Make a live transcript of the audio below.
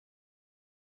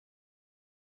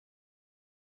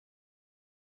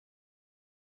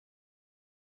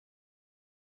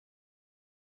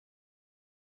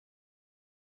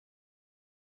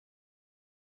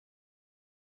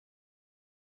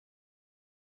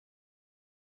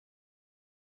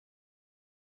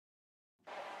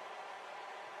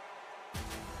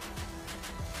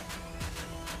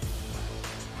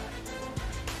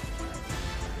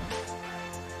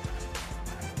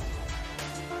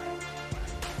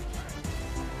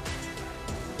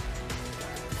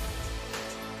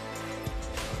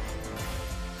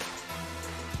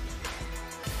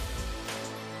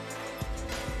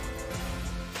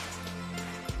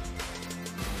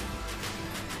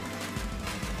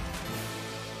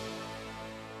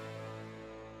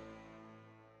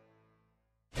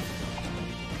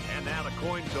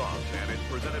coin toss, and it's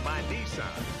presented by Nissan.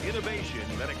 Innovation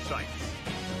that excites.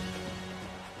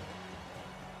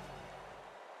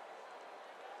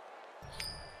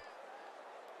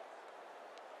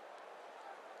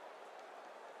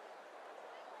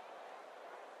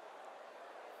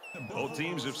 Both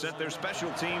teams have sent their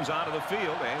special teams onto the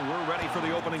field, and we're ready for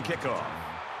the opening kickoff.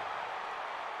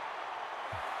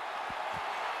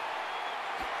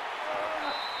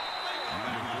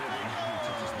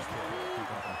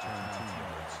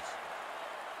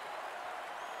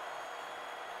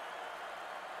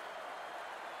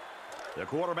 The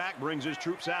quarterback brings his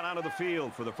troops out onto the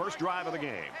field for the first drive of the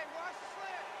game.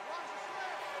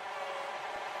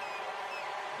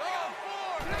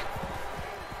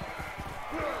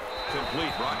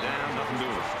 Complete, brought down, nothing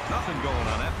doing. Nothing going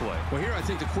on that play. Well, here I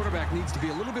think the quarterback needs to be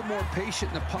a little bit more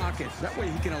patient in the pocket. That way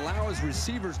he can allow his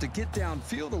receivers to get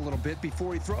downfield a little bit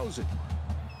before he throws it.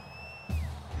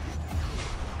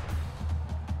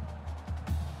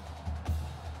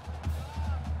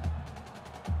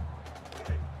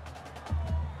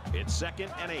 It's 2nd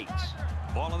and 8.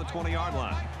 Ball on the 20-yard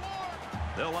line.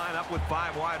 They'll line up with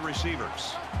 5 wide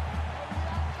receivers.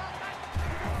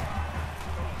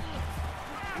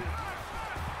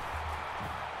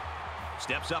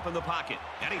 Steps up in the pocket,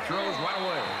 and he throws right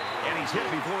away. And he's hit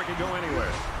before he can go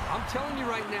anywhere. I'm telling you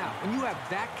right now, when you have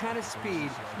that kind of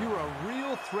speed, you're a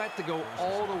real threat to go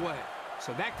all the way.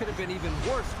 So that could have been even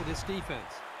worse for this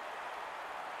defense.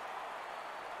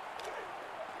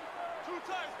 Two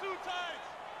times. Four down.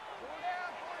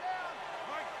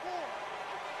 Right, 4.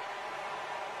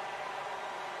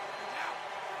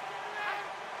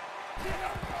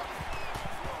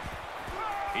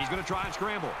 He's going to try and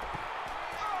scramble.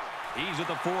 He's at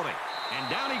the 40, and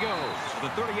down he goes to the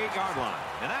 38-yard line.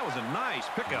 And that was a nice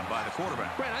pickup by the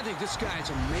quarterback. Brad, I think this guy's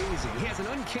amazing. He has an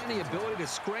uncanny ability to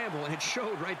scramble, and it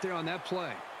showed right there on that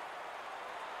play.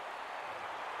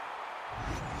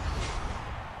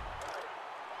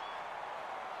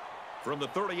 From the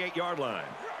 38-yard line,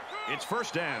 it's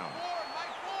first down.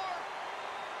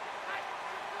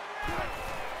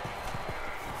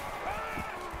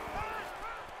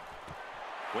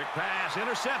 Quick pass,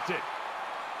 intercepted.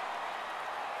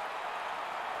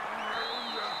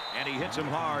 And he hits him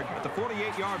hard at the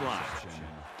 48-yard line.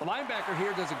 The linebacker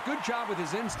here does a good job with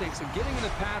his instincts of getting in the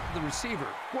path of the receiver.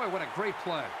 Boy, what a great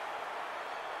play.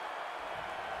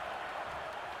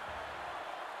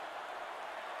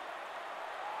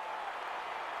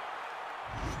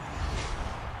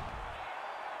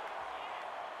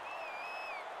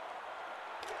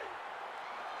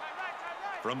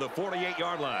 From the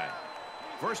 48-yard line,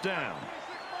 first down.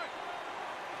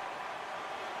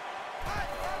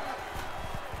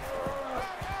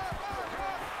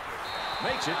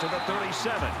 Makes it to the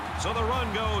 37. So the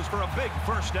run goes for a big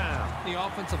first down. The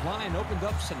offensive line opened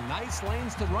up some nice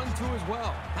lanes to run through as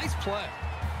well. Nice play.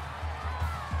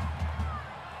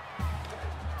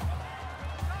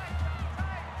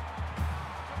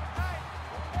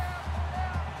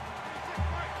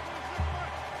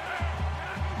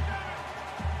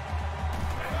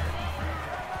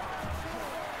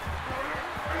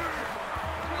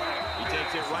 He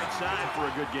takes it right side for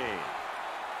a good gain.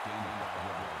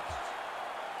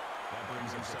 That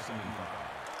brings him 2nd and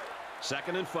 5.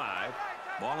 2nd and 5.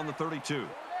 Ball on the 32.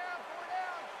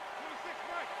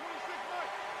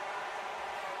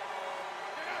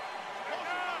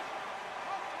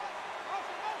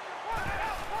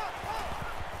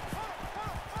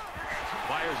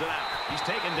 Fires it out. He's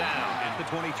taken down at the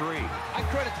 23. I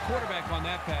credit the quarterback on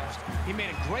that pass. He made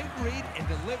a great read and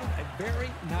delivered a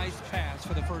very nice pass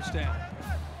for the first down.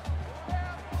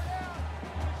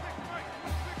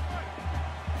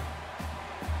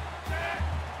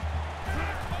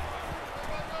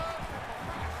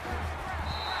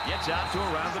 Gets out to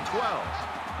around the 12.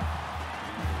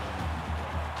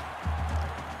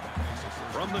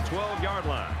 From the 12-yard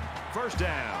line, first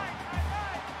down.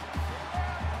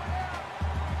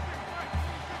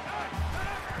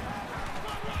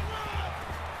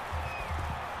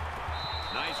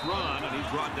 Nice run, and he's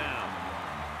brought down.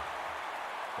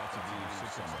 That's a deep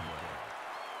 6 on the play.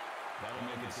 That'll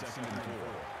make it 2nd and 4.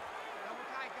 Double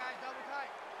tight, guys, double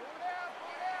tight. Four down.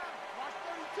 Watch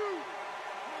 32.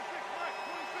 26, Mike.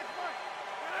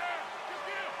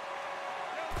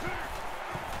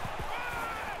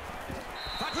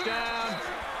 Touchdown.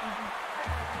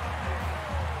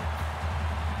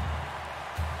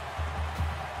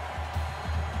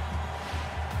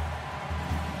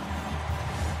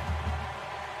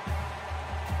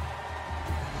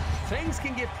 Things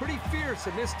can get pretty fierce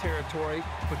in this territory,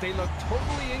 but they look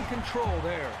totally in control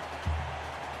there.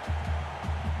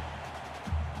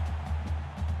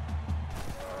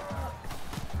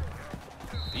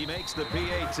 He makes the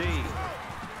PAT.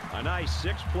 A nice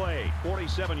 6-play,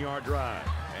 47-yard drive.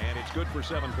 And it's good for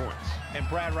 7 points. And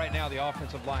Brad, right now, the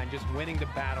offensive line just winning the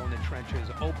battle in the trenches,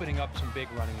 opening up some big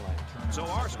running lanes. So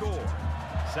our score,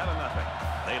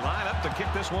 7-0. They line up to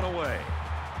kick this one away.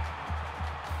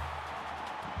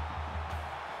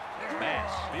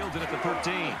 Bass fields it at the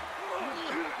 13.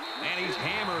 And he's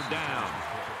hammered down.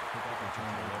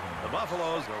 The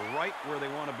Buffaloes are right where they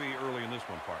want to be early in this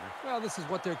one, partner. Well, this is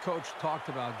what their coach talked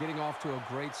about, getting off to a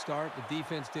great start. The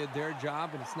defense did their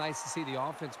job, and it's nice to see the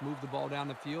offense move the ball down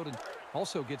the field and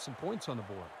also get some points on the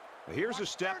board. Here's a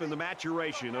step in the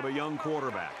maturation of a young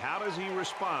quarterback. How does he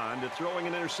respond to throwing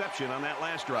an interception on that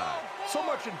last drive? So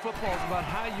much in football is about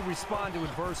how you respond to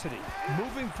adversity.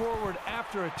 Moving forward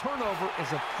after a turnover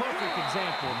is a perfect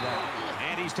example of that.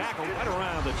 And he's tackled right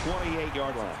around the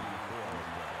 28-yard line.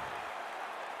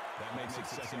 That makes it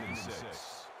 2nd and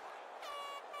 6.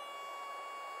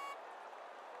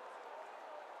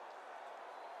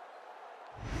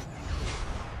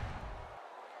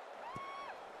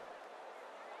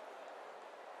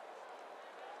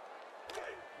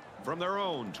 From their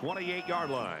own 28-yard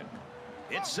line,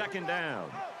 it's 2nd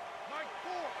down.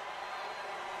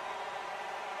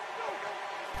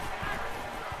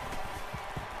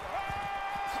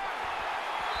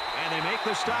 And they make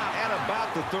the stop at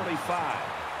about the 35.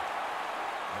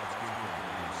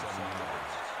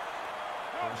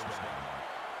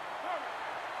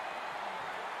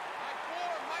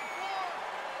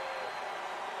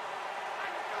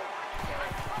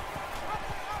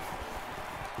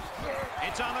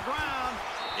 It's on the ground.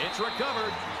 It's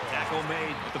recovered. Tackle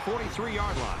made at the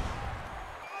 43-yard line.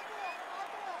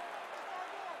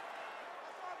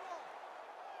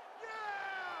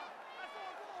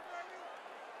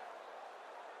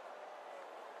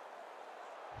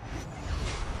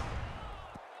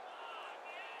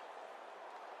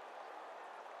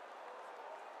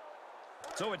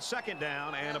 So it's 2nd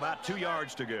down and about 2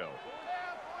 yards to go.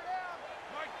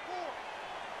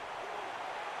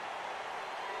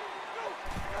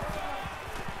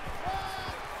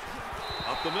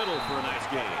 Up the middle for a nice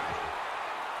gain.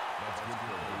 That's good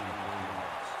for 84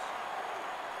 yards.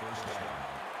 1st down.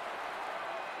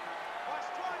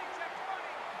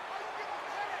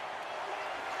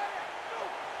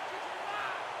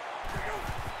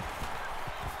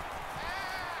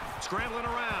 Scrambling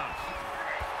around.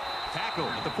 Tackle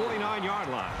at the 49-yard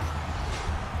line.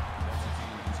 That's a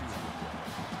gain of 2.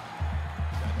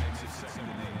 That makes it 2nd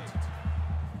and 8.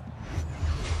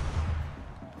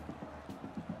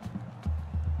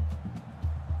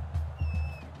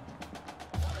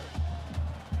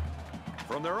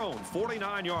 From their own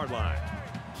 49-yard line.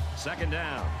 2nd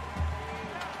down.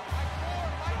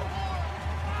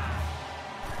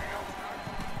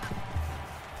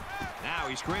 Now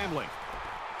he's scrambling.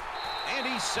 And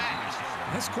he's sacked.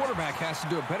 This quarterback has to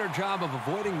do a better job of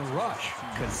avoiding the rush,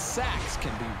 because sacks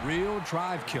can be real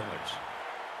drive killers.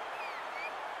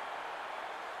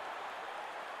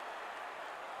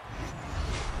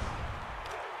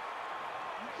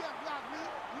 You can't block me.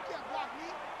 You can't block me.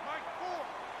 Mike 4.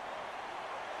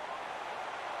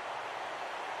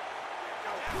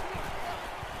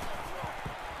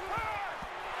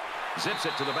 Zips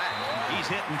it to the back. He's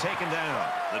hit and taken down.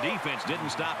 The defense didn't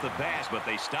stop the pass, but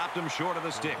they stopped him short of the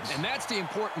sticks. And that's the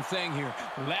important thing here.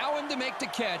 Allow him to make the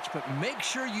catch, but make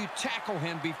sure you tackle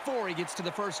him before he gets to the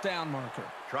 1st down marker.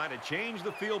 Try to change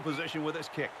the field position with his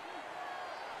kick.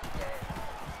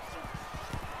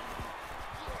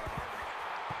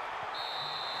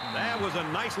 That was a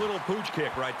nice little pooch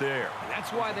kick right there.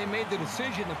 That's why they made the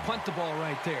decision to punt the ball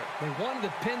right there. They wanted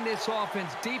to pin this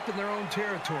offense deep in their own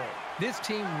territory. This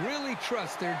team really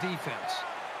trusts their defense.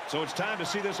 So it's time to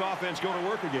see this offense go to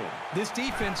work again. This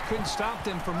defense couldn't stop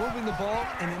them from moving the ball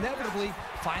and inevitably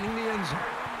finding the end zone.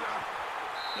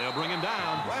 They'll bring him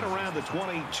down right around the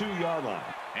 22-yard line.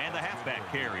 And the halfback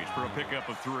carries for a pickup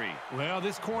of 3. Well,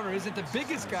 this corner isn't the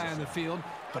biggest guy on the field,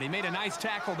 but he made a nice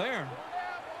tackle there.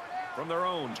 From their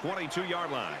own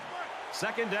 22-yard line.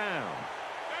 2nd down.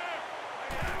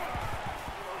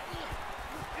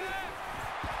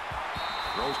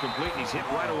 Throws complete, and he's hit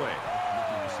right away.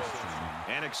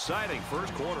 An exciting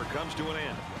first quarter comes to an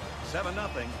end.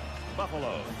 7-0,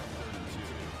 Buffalo.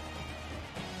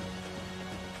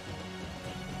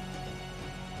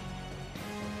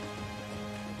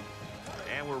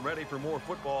 And we're ready for more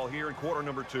football here in quarter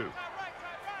number 2.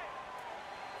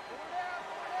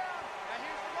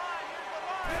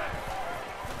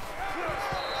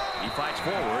 He fights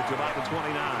forward to about the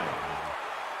 29.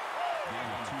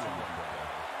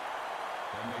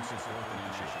 That makes it 4th and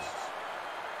inches.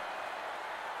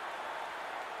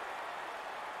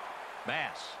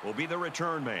 Bass will be the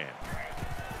return man.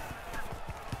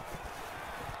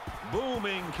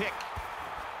 Booming kick.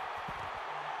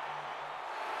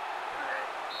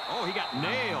 Oh, he got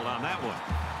nailed on that one.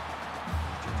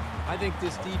 I think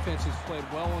this defense has played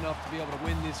well enough to be able to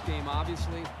win this game,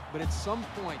 obviously, but at some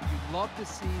point you'd love to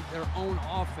see their own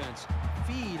offense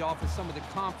feed off of some of the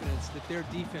confidence that their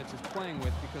defense is playing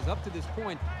with, because up to this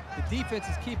point, the defense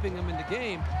is keeping them in the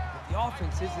game, but the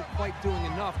offense isn't quite doing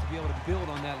enough to be able to build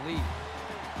on that lead.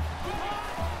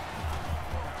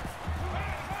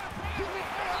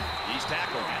 He's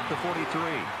tackled at the 43.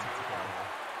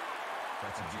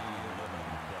 That's a gain of 11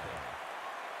 on the play.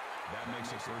 That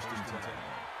makes it 1st and 10.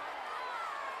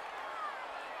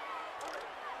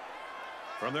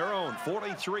 From their own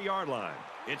 43-yard line,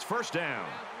 it's 1st down.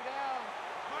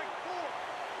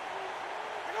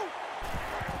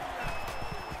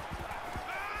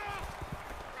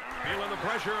 Feeling the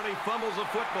pressure, and he fumbles the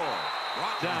football.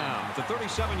 Brought down at the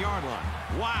 37-yard line.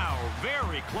 Wow,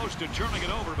 very close to turning it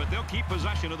over, but they'll keep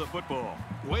possession of the football.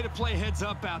 Way to play heads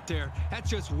up out there. That's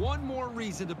just one more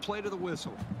reason to play to the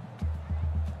whistle.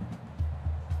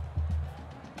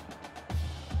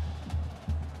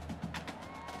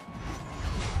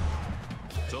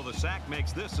 So the sack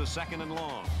makes this a 2nd and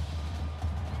long.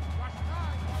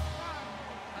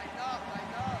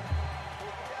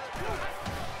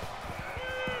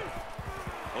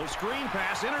 Oh, screen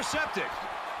pass intercepted.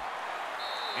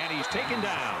 And he's taken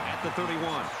down at the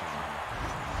 31.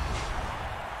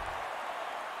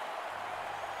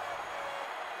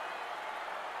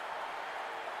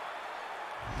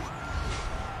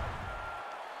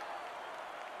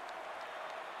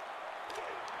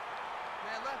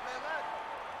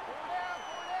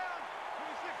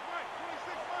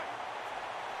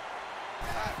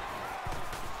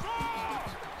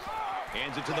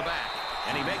 Hands it to the back,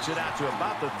 and he makes it out to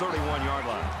about the 31-yard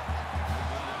line.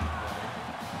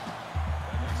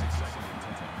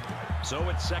 So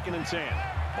it's 2nd and 10.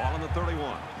 Ball on the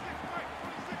 31.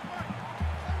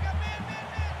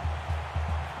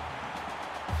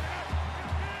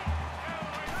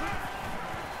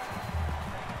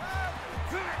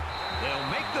 They'll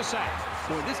make the sack.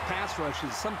 Boy, this pass rush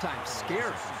is sometimes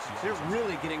scary. They're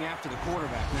really getting after the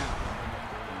quarterback now.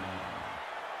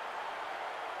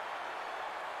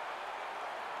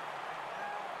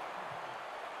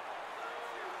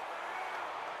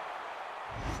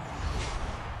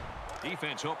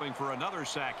 Defense hoping for another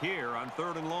sack here on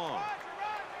 3rd and long.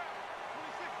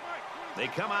 They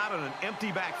come out in an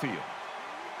empty backfield.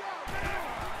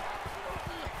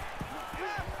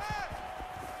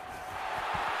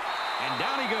 And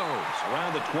down he goes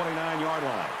around the 29-yard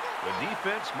line. The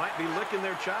defense might be licking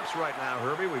their chops right now,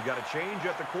 Herbie. We've got a change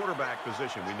at the quarterback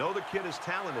position. We know the kid is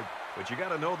talented, but you got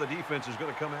to know the defense is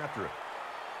going to come after it.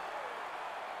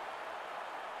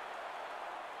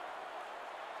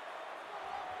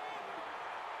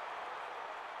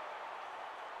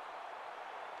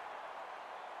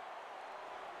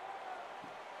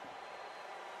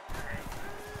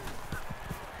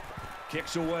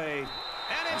 Kicks away,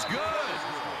 and it's good.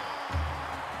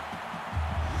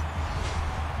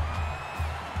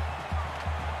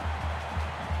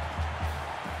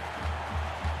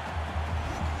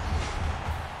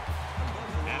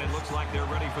 And it looks like they're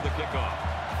ready for the kickoff.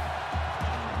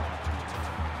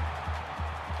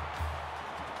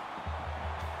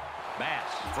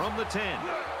 Bass from the 10.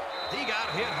 He got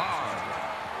hit hard.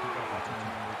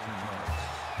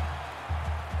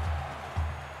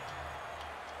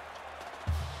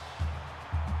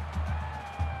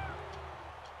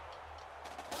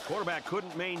 Quarterback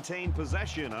couldn't maintain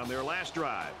possession on their last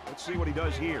drive. Let's see what he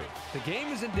does here. The game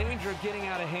is in danger of getting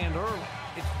out of hand early.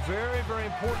 It's very, very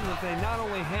important that they not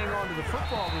only hang on to the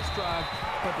football this drive,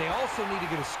 but they also need to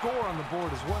get a score on the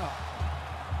board as well.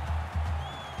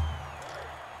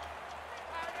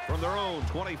 From their own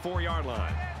 24-yard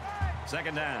line.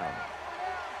 2nd down.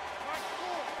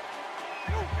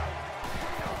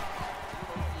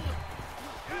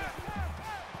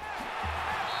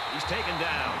 He's taken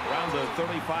down around the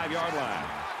 35-yard line.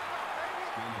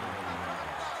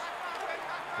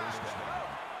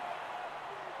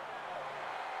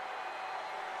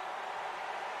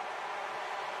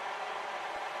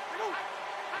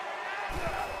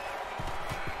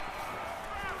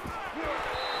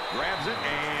 Grabs it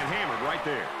and hammered right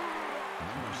there.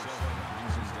 Number 7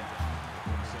 brings him down.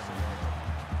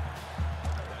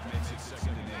 That makes it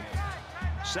 2nd and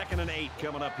 8. 2nd and 8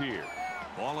 coming up here.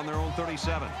 Ball on their own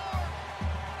 37.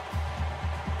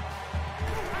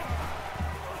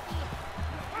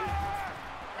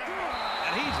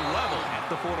 And he's level at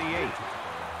the 48. Call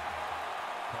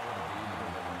it a gain of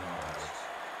 11 yards.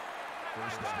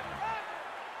 1st down.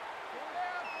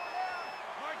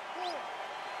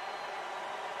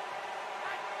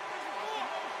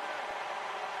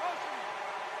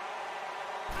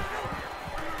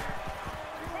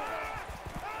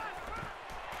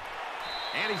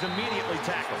 And he's immediately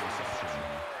tackled.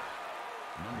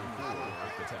 Number 4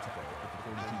 at the tackle at the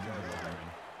 42-yard line.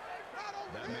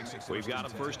 That makes it We've got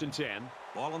a 1st and 10.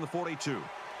 Ball on the 42.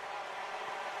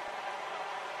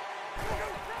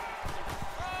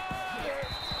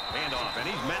 Handoff, and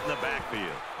he's met in the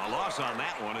backfield. A loss on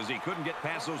that one as he couldn't get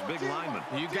past those big linemen.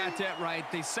 You got that right.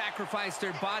 They sacrificed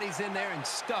their bodies in there and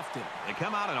stuffed him. They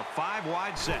come out in a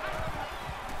 5-wide set.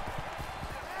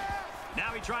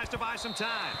 Now he tries to buy some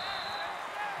time.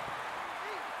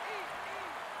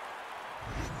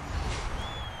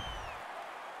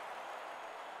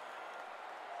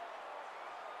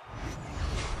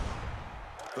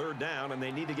 Third down, and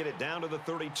they need to get it down to the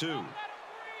 32.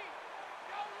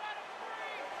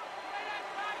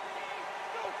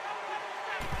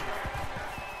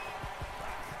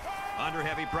 Under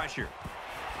heavy pressure.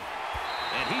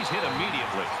 And he's hit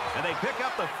immediately. And they pick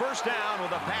up the 1st down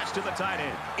with a pass to the tight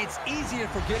end. It's easy to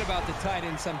forget about the tight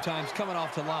end sometimes coming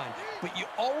off the line. But you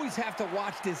always have to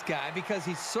watch this guy because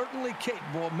he's certainly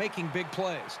capable of making big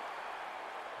plays.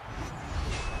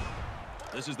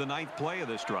 This is the 9th play of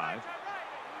this drive.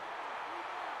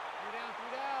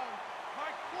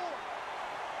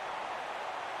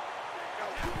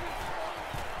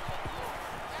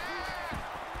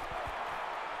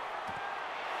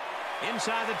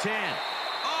 Inside the 10.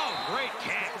 Oh, great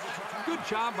catch. Good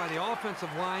job by the offensive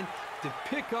line to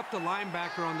pick up the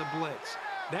linebacker on the blitz.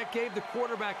 That gave the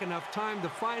quarterback enough time to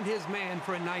find his man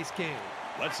for a nice game.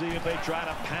 Let's see if they try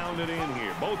to pound it in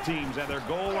here. Both teams have their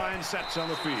goal line sets on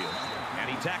the field. And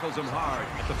he tackles them hard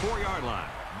at the 4-yard line.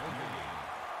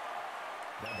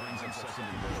 That brings him 2nd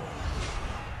and goal.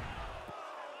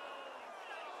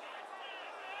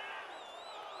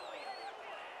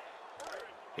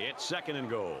 It's 2nd and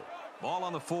goal. Ball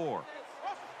on the 4.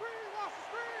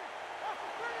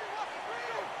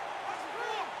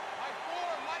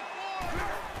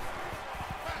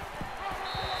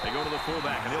 They go to the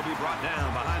fullback, and he'll be brought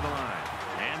down behind the line.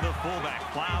 And the fullback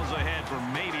plows ahead for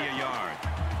maybe a yard.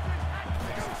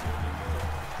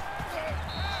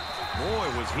 Boy,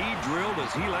 was he drilled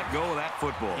as he let go of that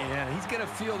football. Yeah, he's going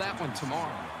to feel that one tomorrow.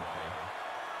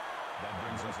 That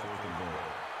brings us 4th and goal.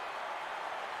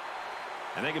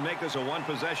 And they can make this a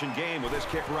 1-possession game with this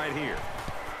kick right here.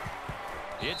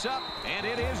 It's up, and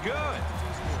it is good.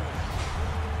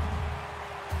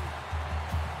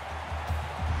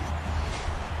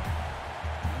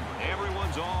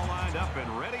 Everyone's all lined up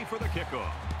and ready for the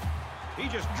kickoff. He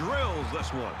just drills this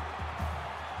one.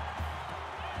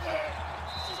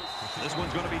 This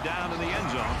one's going to be down in the end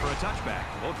zone for a touchback.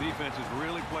 Both defenses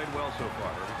really played well so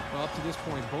far. Well, up to this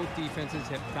point, both defenses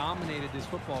have dominated this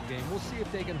football game. We'll see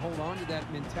if they can hold on to that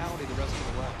mentality the rest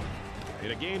of the way.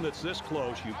 In a game that's this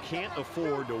close, you can't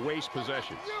afford to waste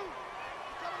possessions.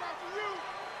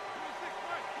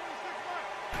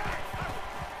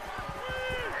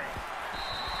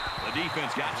 The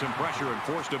defense got some pressure and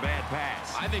forced a bad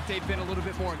pass. I think they've been a little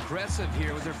bit more aggressive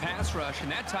here with their pass rush, and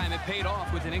that time it paid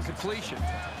off with an incompletion.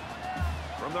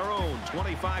 From their own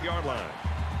 25-yard line,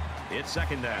 it's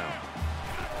 2nd down.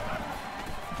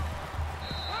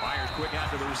 Fires quick out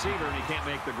to the receiver, and he can't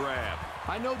make the grab.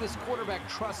 I know this quarterback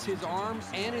trusts his arms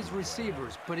and his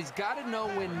receivers, but he's got to know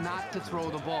when not to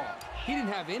throw the ball. He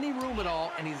didn't have any room at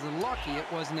all, and he's lucky it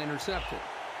wasn't intercepted.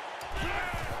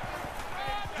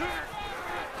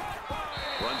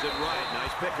 Runs it right.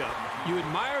 Nice pickup. You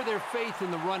admire their faith in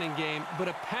the running game, but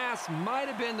a pass might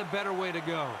have been the better way to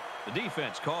go. The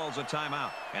defense calls a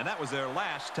timeout, and that was their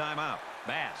last timeout.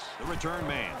 Bass, the return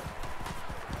man.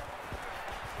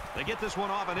 They get this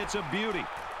one off, and it's a beauty.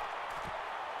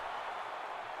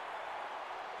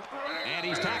 And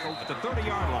he's tackled at the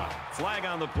 30-yard line. Flag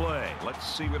on the play. Let's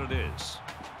see what it is.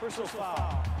 Personal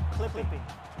foul. Clipping.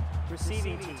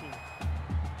 Receiving team.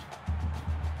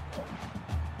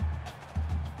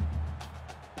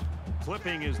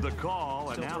 Clipping is the call,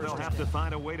 and now they'll have to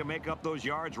find a way to make up those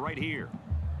yards right here.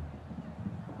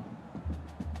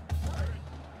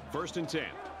 1st and 10.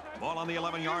 Ball on the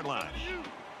 11-yard line.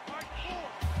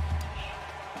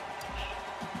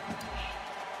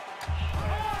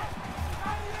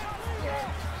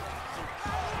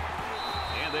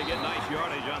 And they get nice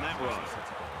yardage on that run.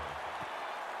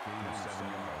 Gain of 7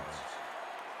 yards.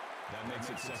 That makes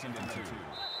it 2nd and 2.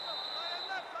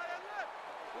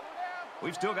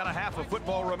 We've still got a half of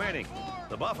football remaining.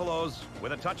 The Buffaloes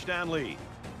with a touchdown lead.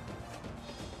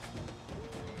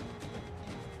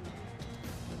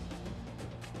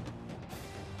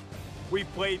 We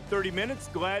played 30 minutes.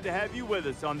 Glad to have you with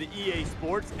us on the EA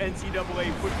Sports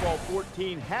NCAA Football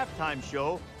 14 halftime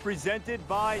show presented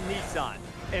by Nissan.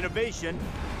 Innovation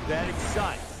that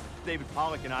excites. David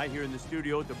Pollack and I here in the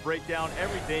studio to break down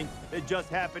everything that just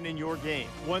happened in your game.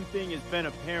 One thing has been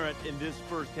apparent in this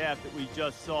first half that we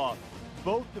just saw.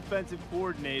 Both defensive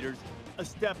coordinators a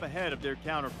step ahead of their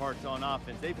counterparts on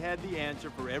offense. They've had the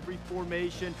answer for every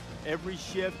formation, every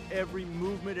shift, every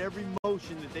movement, every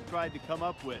motion that they tried to come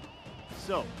up with.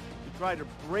 So, to try to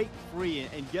break free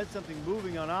and get something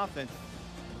moving on offense,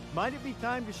 might it be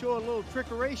time to show a little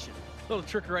trickeration? A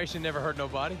little trickeration never hurt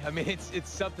nobody. I mean, it's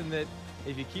something that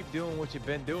if you keep doing what you've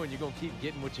been doing, you're going to keep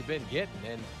getting what you've been getting.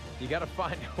 And you got to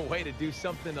find a way to do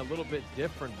something a little bit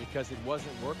different because it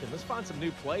wasn't working. Let's find some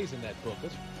new plays in that book.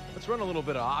 Let's run a little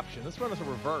bit of option. Let's run us a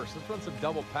reverse. Let's run some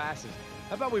double passes.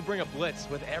 How about we bring a blitz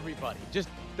with everybody? Just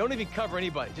don't even cover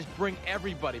anybody. Just bring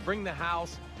everybody. Bring the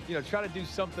house. You know, try to do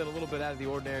something a little bit out of the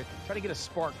ordinary. Try to get a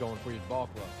spark going for your ball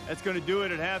club. That's going to do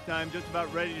it at halftime. Just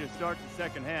about ready to start the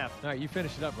second half. All right, you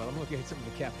finish it up, bud. I'm going to get something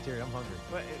in the cafeteria. I'm hungry.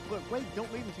 Wait,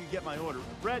 don't leave until you get my order.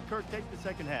 Brad, Kirk, take the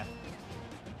second half.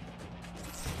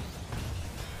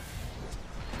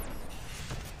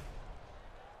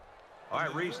 All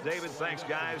right, Reese, David, thanks,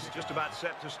 guys. Just about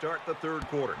set to start the third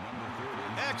quarter.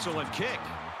 Excellent kick.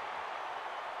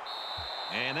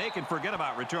 And they can forget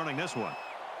about returning this one.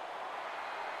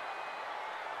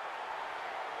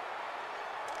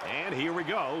 And here we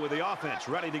go with the offense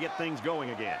ready to get things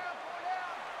going again.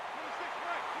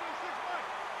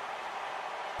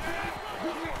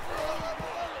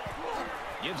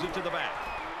 Gives it to the back.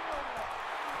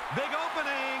 Big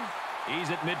opening. He's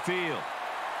at midfield.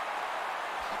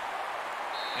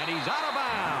 And he's out of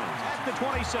bounds at the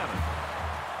 27.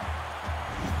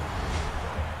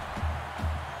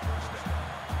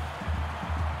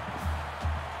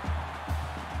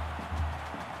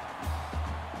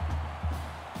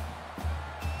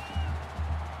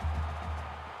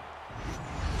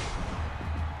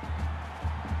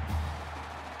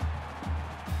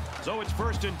 So it's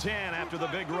 1st and 10 after the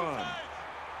big run.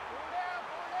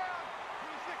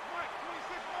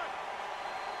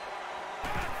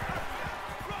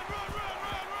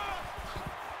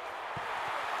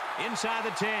 Inside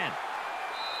the 10.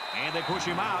 And they push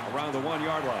him out around the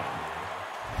 1-yard line.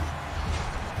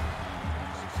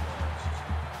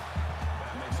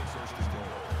 That makes it 1st and goal.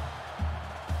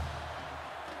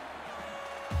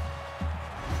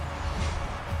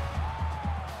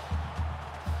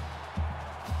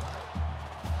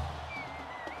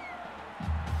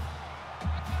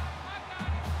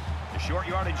 The short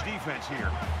yardage defense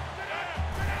here.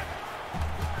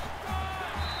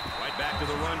 Back to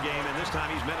the run game, and this time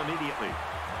he's met immediately.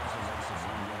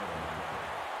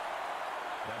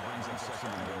 That brings him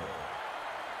 2nd and goal.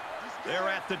 They're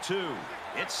at the 2.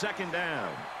 It's 2nd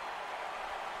down.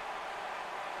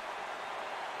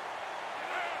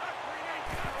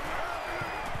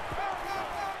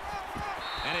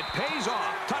 And it pays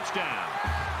off. Touchdown.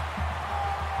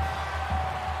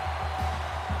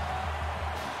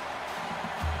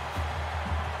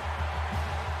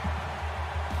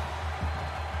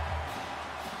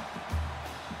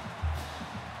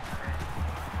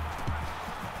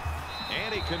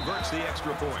 And he converts the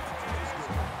extra point.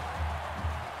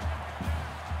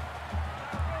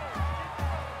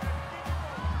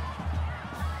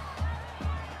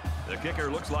 The kicker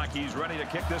looks like he's ready to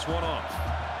kick this one off.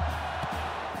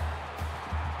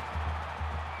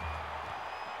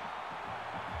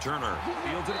 Turner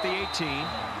fields it at the 18.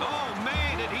 Oh,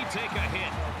 man, did he take a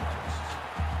hit.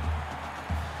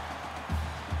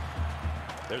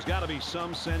 There's got to be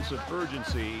some sense of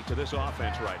urgency to this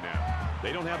offense right now.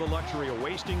 They don't have the luxury of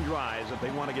wasting drives if they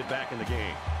want to get back in the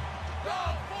game.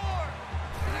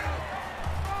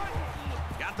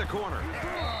 Got the corner.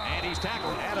 And he's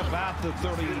tackled at about the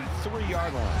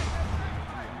 33-yard line.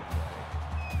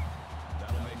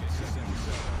 That'll make it 2nd and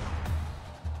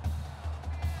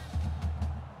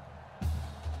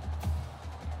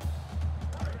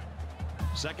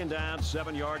 7. 2nd down,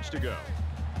 7 yards to go.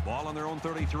 Ball on their own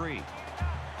 33.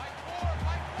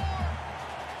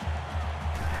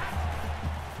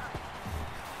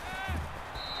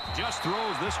 Just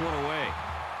throws this one away.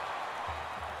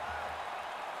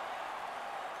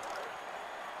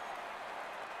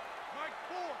 Mike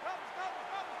 4, cover.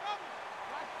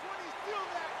 Mike 20, steal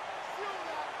that.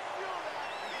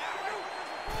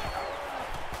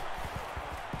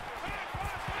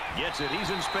 Gets it. He's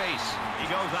in space. He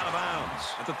goes out of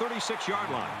bounds at the 36-yard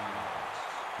line.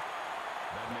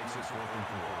 That makes it 4th and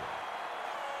 4.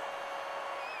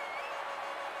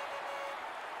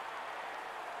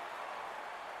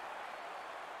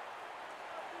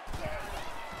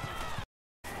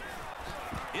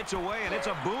 It's away, and it's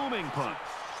a booming punt.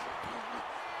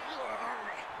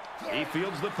 He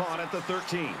fields the punt at the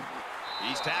 13.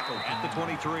 He's tackled at the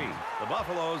 23. The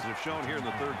Buffaloes have shown here in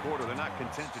the third quarter they're not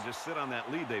content to just sit on that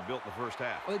lead they built in the first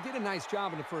half. Well, they did a nice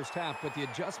job in the first half, but the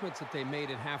adjustments that they made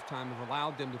at halftime have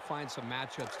allowed them to find some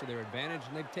matchups to their advantage,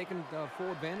 and they've taken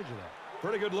full advantage of that.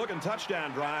 Pretty good looking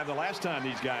touchdown drive the last time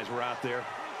these guys were out there.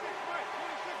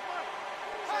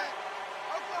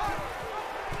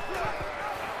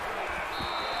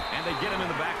 And they get him in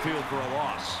the backfield for a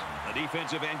loss. The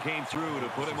defensive end came through to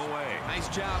put him away. Nice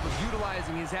job of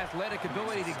utilizing his athletic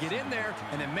ability to get in there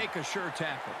and then make a sure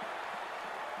tackle.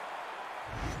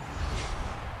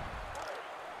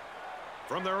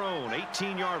 From their own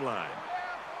 18-yard line.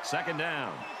 Second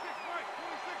down.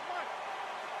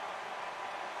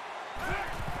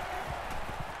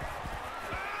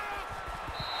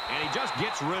 And he just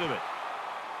gets rid of it.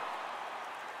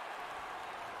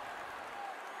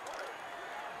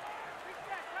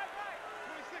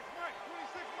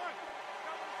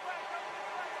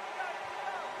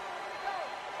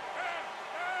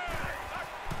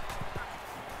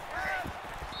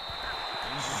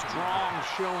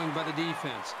 Showing by the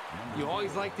defense. You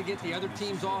always like to get the other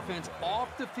team's offense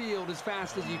off the field as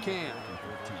fast as you can.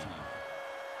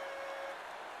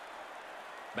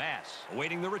 Bass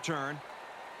awaiting the return.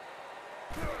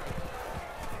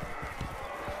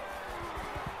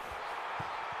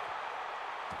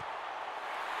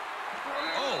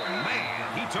 Oh,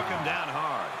 man, he took him down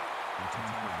hard.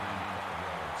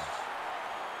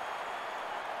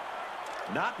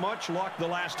 Not much luck the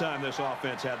last time this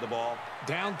offense had the ball.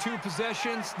 Down 2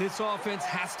 possessions. This offense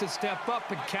has to step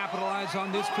up and capitalize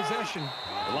on this possession.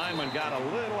 The lineman got a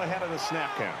little ahead of the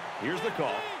snap count. Here's the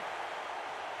call.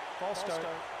 False start,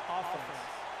 offense.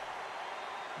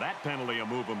 That penalty will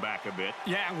move them back a bit.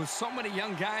 Yeah, with so many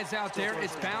young guys out there,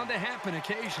 it's bound to happen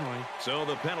occasionally. So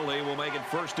the penalty will make it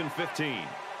 1st and 15.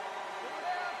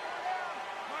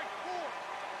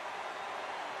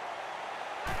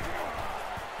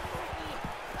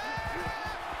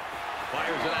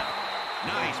 Fires it out.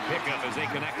 Nice pickup as they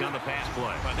connect on the pass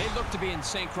play. Well, they look to be in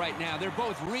sync right now. They're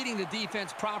both reading the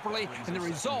defense properly, and the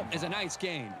result is a nice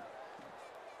gain.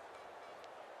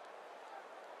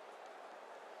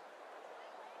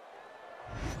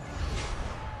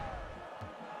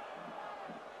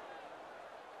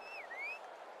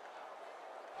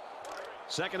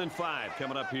 Second and 5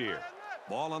 coming up here.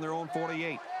 Ball on their own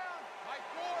 48.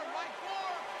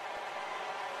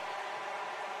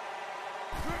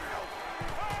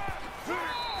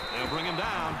 They'll bring him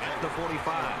down at the 45.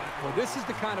 Well, this is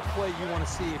the kind of play you want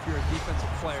to see if you're a defensive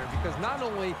player, because not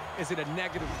only is it a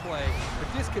negative play, but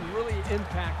this can really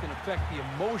impact and affect the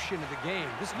emotion of the game.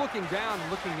 Just looking down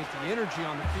and looking at the energy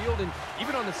on the field and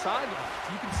even on the sideline,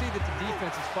 you can see that the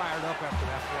defense is fired up after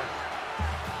that play.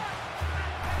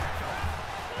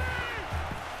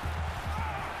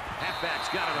 Halfback's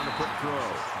got it on the quick throw.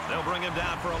 They'll bring him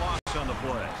down for a loss on the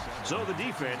play. So the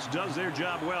defense does their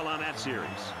job well on that series.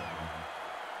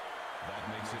 That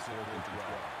makes it 4th and 12.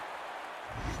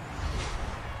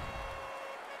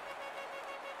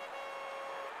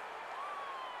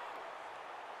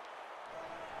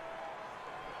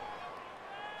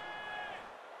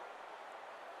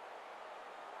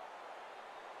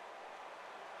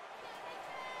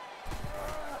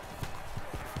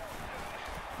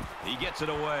 He gets it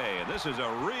away. This is a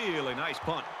really nice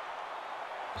punt.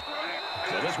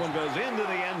 So this one goes into the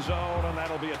end zone, and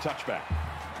that'll be a touchback.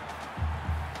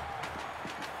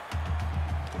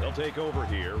 They'll take over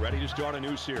here, ready to start a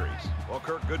new series. Well,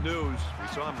 Kirk, good news. We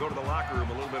saw him go to the locker room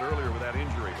a little bit earlier with that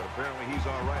injury, but apparently he's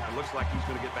all right. It looks like he's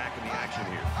going to get back in the action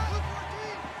here.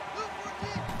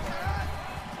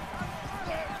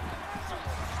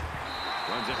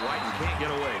 Runs it right and can't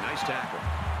get away. Nice tackle.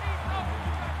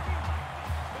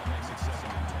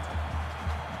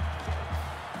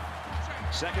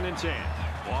 Second and 10.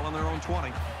 Ball on their own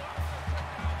 20.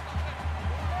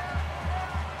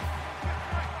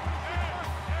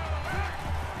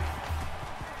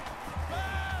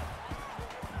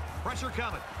 Pressure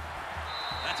coming.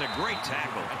 That's a great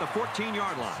tackle at the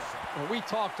 14-yard line. Well, we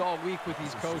talked all week with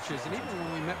these coaches, and even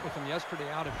when we met with them yesterday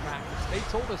out in practice, they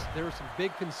told us there were some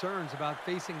big concerns about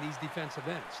facing these defensive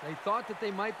ends. They thought that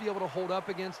they might be able to hold up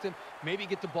against him, maybe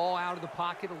get the ball out of the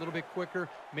pocket a little bit quicker,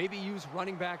 maybe use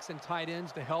running backs and tight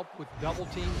ends to help with double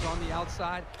teams on the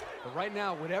outside. But right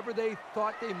now, whatever they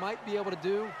thought they might be able to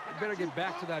do, they better get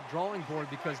back to that drawing board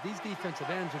because these defensive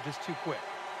ends are just too quick.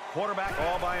 Quarterback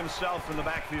all by himself in the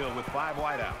backfield with 5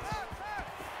 wideouts.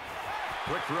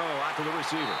 Quick throw out to the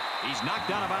receiver. He's knocked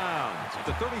out of bounds at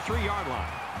the 33-yard line.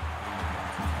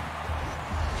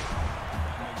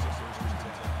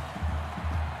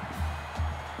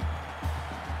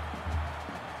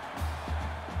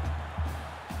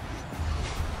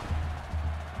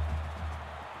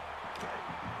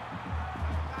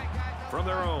 from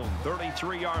their own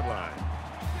 33-yard line.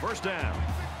 First down.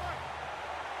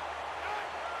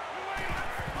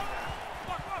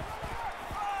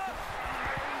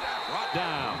 Brought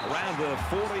down around the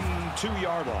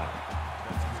 42-yard line.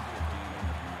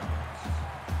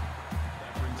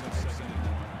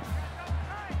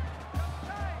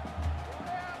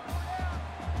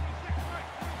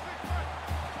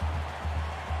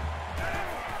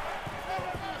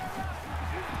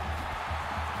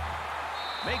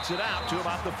 Makes it out to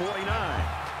about the 49.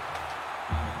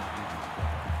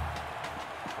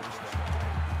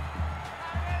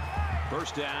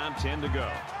 First down, 10 to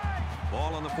go.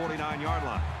 Ball on the 49-yard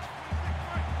line.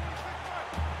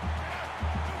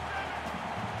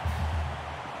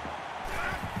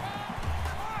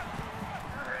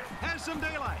 Has some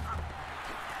daylight.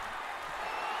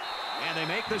 And they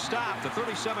make the stop, the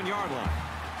 37-yard line.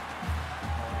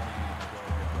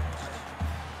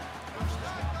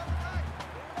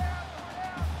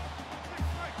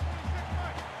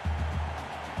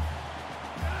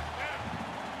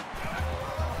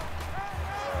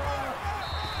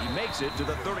 Makes it to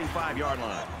the 35-yard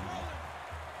line.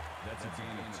 That's a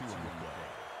gain of 2 on the play.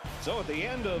 So at the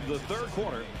end of the third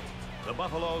quarter, the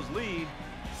Buffaloes lead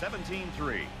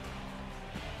 17-3.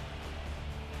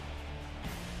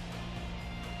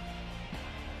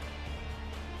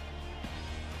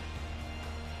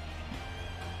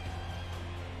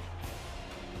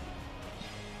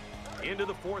 Into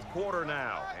the fourth quarter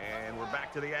now, and we're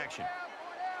back to the action.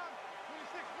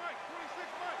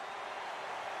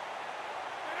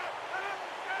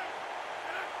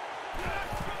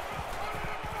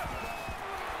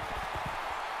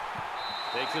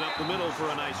 Takes it up the middle for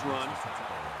a nice run.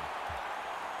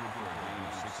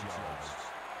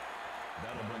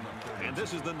 And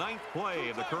this is the 9th play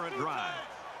of the current drive.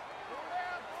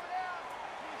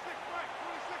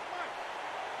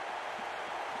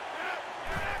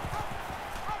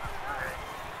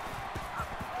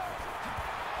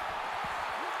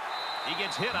 He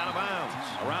gets hit out of bounds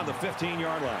around the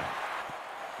 15-yard line.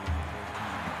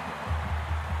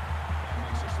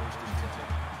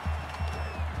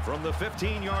 From the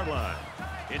 15-yard line,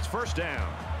 it's first down.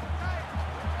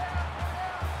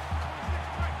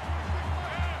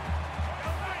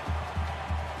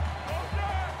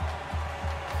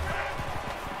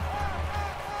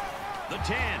 The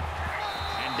 10.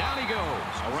 And down he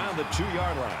goes around the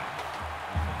 2-yard line.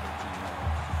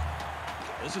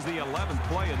 This is the 11th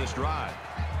play of this drive.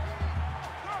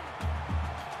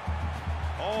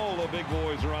 All the big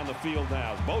boys are on the field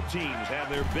now. Both teams have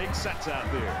their big sets out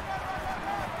there.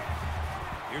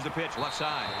 Here's the pitch, left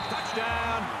side.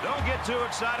 Touchdown. Don't get too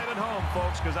excited at home,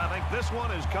 folks, because I think this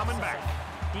one is coming back.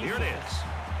 Here it is.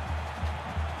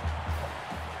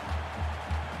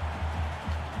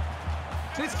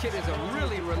 This kid is a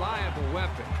really reliable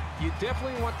weapon. You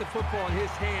definitely want the football in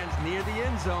his hands near the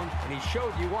end zone, and he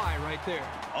showed you why right there.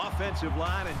 Offensive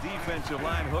line and defensive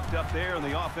line hooked up there, and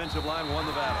the offensive line won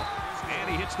the battle. And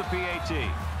he hits the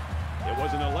PAT. It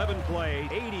was an 11-play,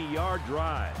 80-yard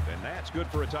drive, and that's good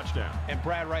for a touchdown. And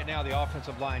Brad, right now, the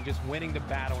offensive line just winning the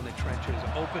battle in the trenches,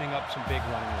 opening up some big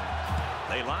running lanes.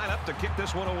 They line up to kick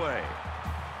this one away.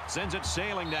 Sends it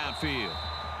sailing downfield.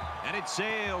 And it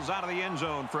sails out of the end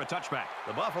zone for a touchback.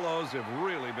 The Buffaloes have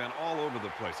really been all over the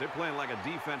place. They're playing like a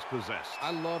defense possessed. I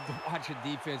love to watch a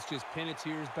defense just pin its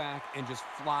ears back and just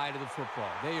fly to the football.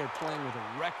 They are playing with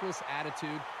a reckless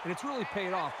attitude, and it's really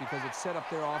paid off because it set up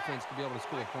their offense to be able to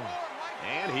score points.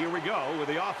 And here we go with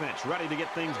the offense ready to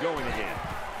get things going again.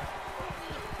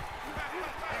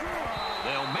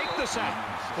 They'll make the sack.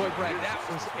 Boy, Brad, that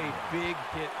was a big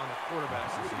hit on the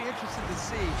quarterback. So we'd be interested to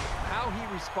see how he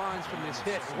responds from this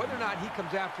hit, and whether or not he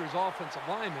comes after his offensive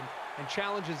lineman and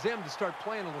challenges them to start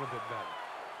playing a little bit better.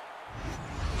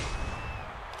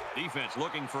 Defense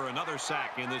looking for another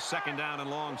sack in this second down and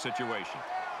long situation.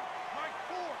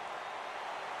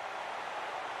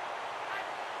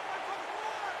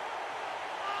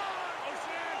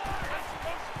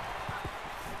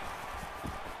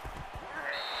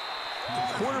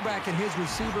 Quarterback and his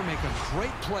receiver make a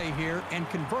great play here and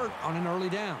convert on an early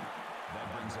down.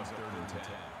 That brings us 3rd and 10.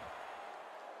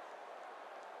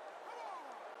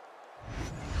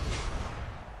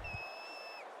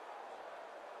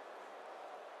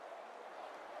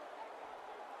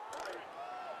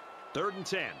 Third and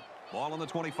 10. Ball on the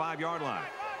 25-yard line.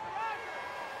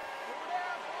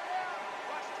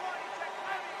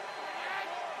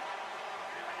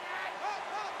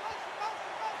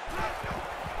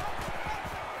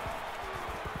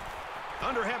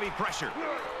 Under heavy pressure.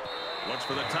 Looks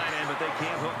for the tight end, but they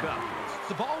can't hook up.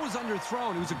 The ball was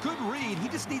underthrown. It was a good read. He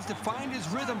just needs to find his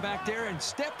rhythm back there and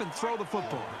step and throw the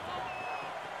football.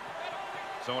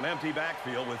 So an empty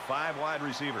backfield with 5 wide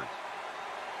receivers.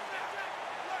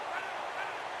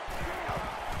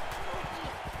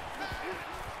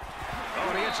 Oh,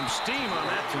 and he had some steam on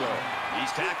that throw.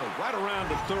 He's tackled right around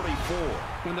the 34.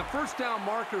 When the first down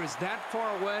marker is that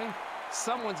far away,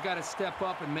 someone's got to step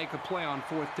up and make a play on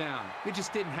 4th down. It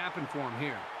just didn't happen for him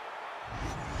here.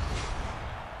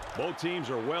 Both teams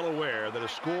are well aware that a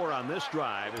score on this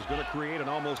drive is going to create an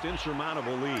almost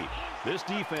insurmountable lead. This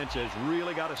defense has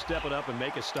really got to step it up and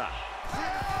make a stop.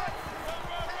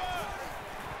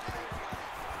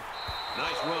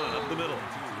 Nice run up the middle.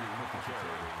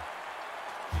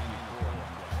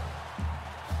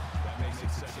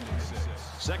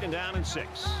 Second down and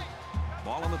 6.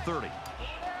 Ball on the 30.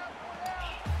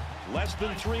 Less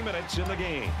than 3 minutes in the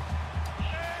game.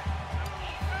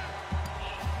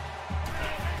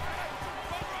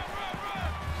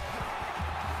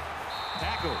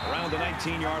 Tackle around the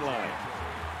 19-yard line.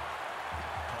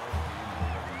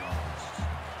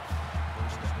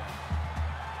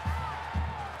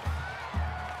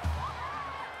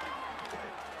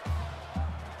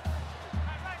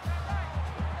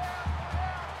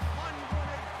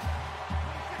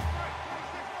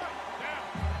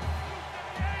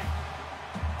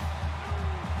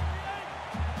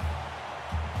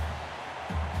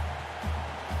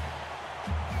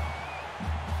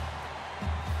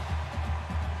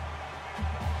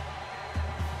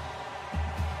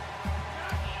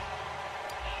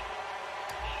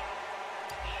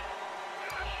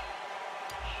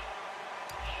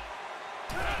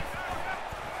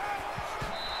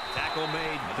 Made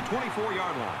at the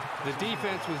 24-yard line. The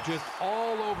defense was just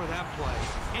all over that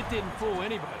play. It didn't fool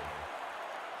anybody.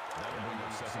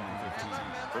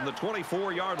 From the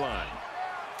 24-yard line.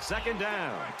 Second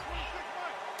down.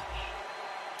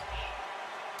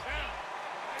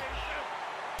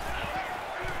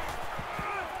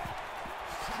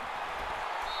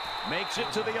 Makes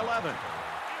it to the 11.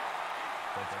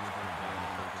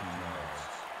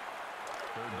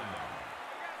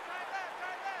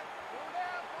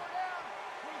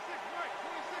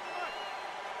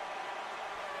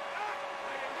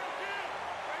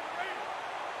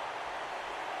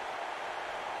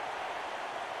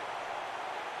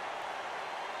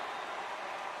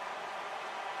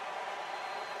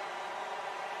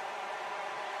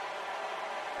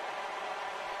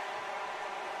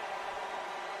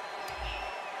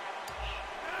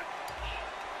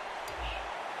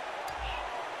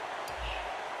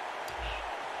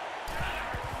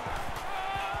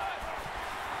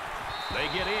 They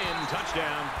get in.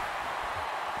 Touchdown.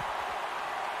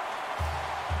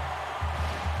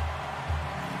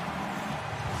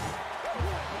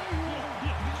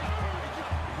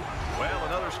 Well,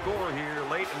 another score here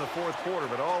late in the 4th quarter,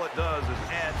 but all it does is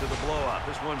add to the blowout.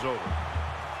 This one's over.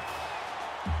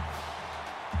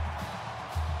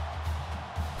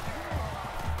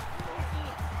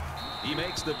 He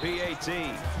makes the PAT.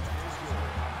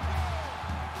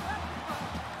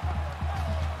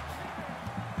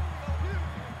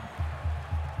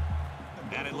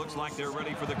 And it looks like they're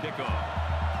ready for the kickoff.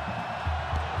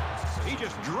 He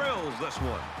just drills this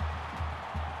one.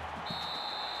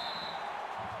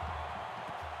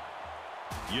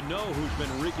 You know who's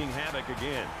been wreaking havoc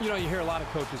again. You know, you hear a lot of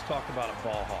coaches talk about a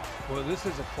ball hawk. Well, this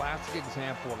is a classic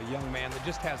example of a young man that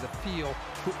just has a feel,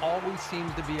 who always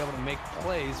seems to be able to make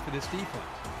plays for this defense.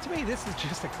 To me, this is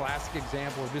just a classic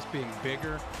example of just being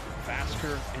bigger,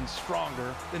 faster, and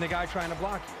stronger than the guy trying to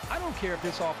block you. I don't care if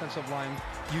this offensive line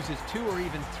uses 2 or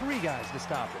even 3 guys to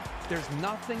stop him. There's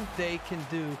nothing they can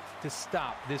do to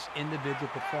stop this individual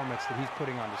performance that he's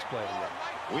putting on display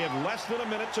today. We have less than a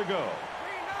minute to go.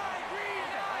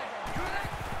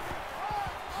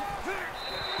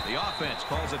 The offense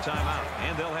calls a timeout,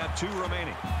 and they'll have 2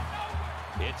 remaining.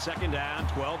 It's second down,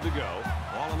 12 to go.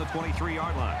 Ball on the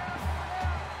 23-yard line.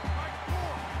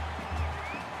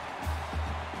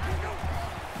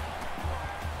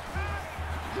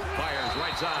 Fires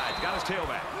right side, got his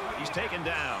tailback. He's taken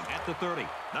down at the 30.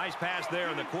 Nice pass there,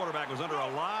 and the quarterback was under a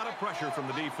lot of pressure from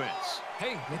the defense.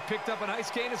 Hey, they picked up a nice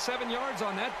gain of 7 yards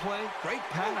on that play. Great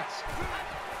pass.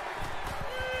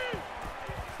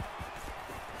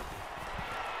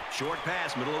 Short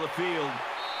pass, middle of the field.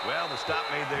 Well, the stop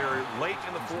made there late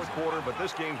in the 4th quarter, but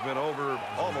this game's been over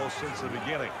almost since the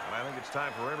beginning. And I think it's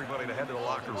time for everybody to head to the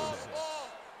locker room.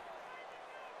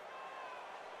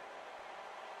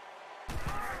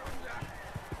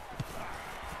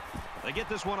 They get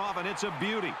this one off, and it's a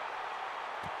beauty.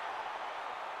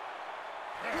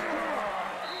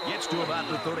 Gets to about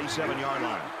the 37-yard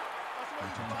line.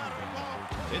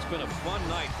 It's been a fun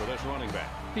night for this running back.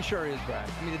 He sure is, Brad.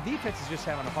 I mean, the defense is just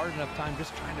having a hard enough time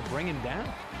just trying to bring him down.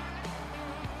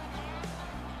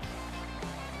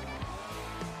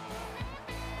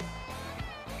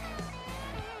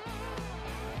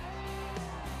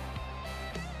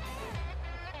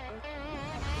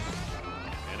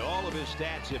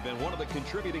 stats have been one of the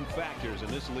contributing factors in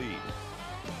this lead.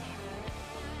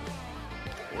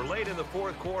 We're late in the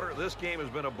fourth quarter. This game has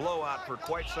been a blowout for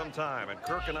quite some time, and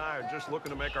Kirk and I are just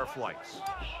looking to make our flights.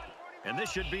 And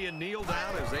this should be a kneel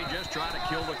down as they just try to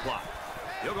kill the clock.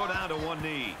 He'll go down to one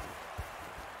knee.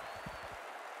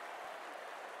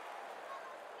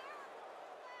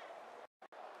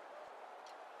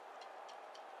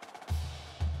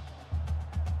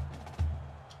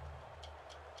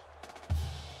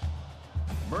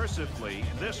 Mercifully,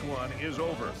 this one is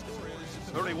over.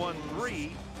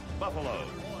 31-3, Buffalo.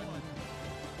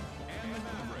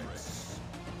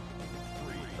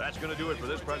 That's going to do it for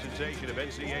this presentation of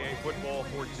NCAA Football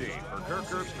 14. For Kirk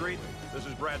Herbstreit, this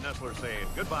is Brad Nessler saying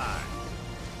goodbye.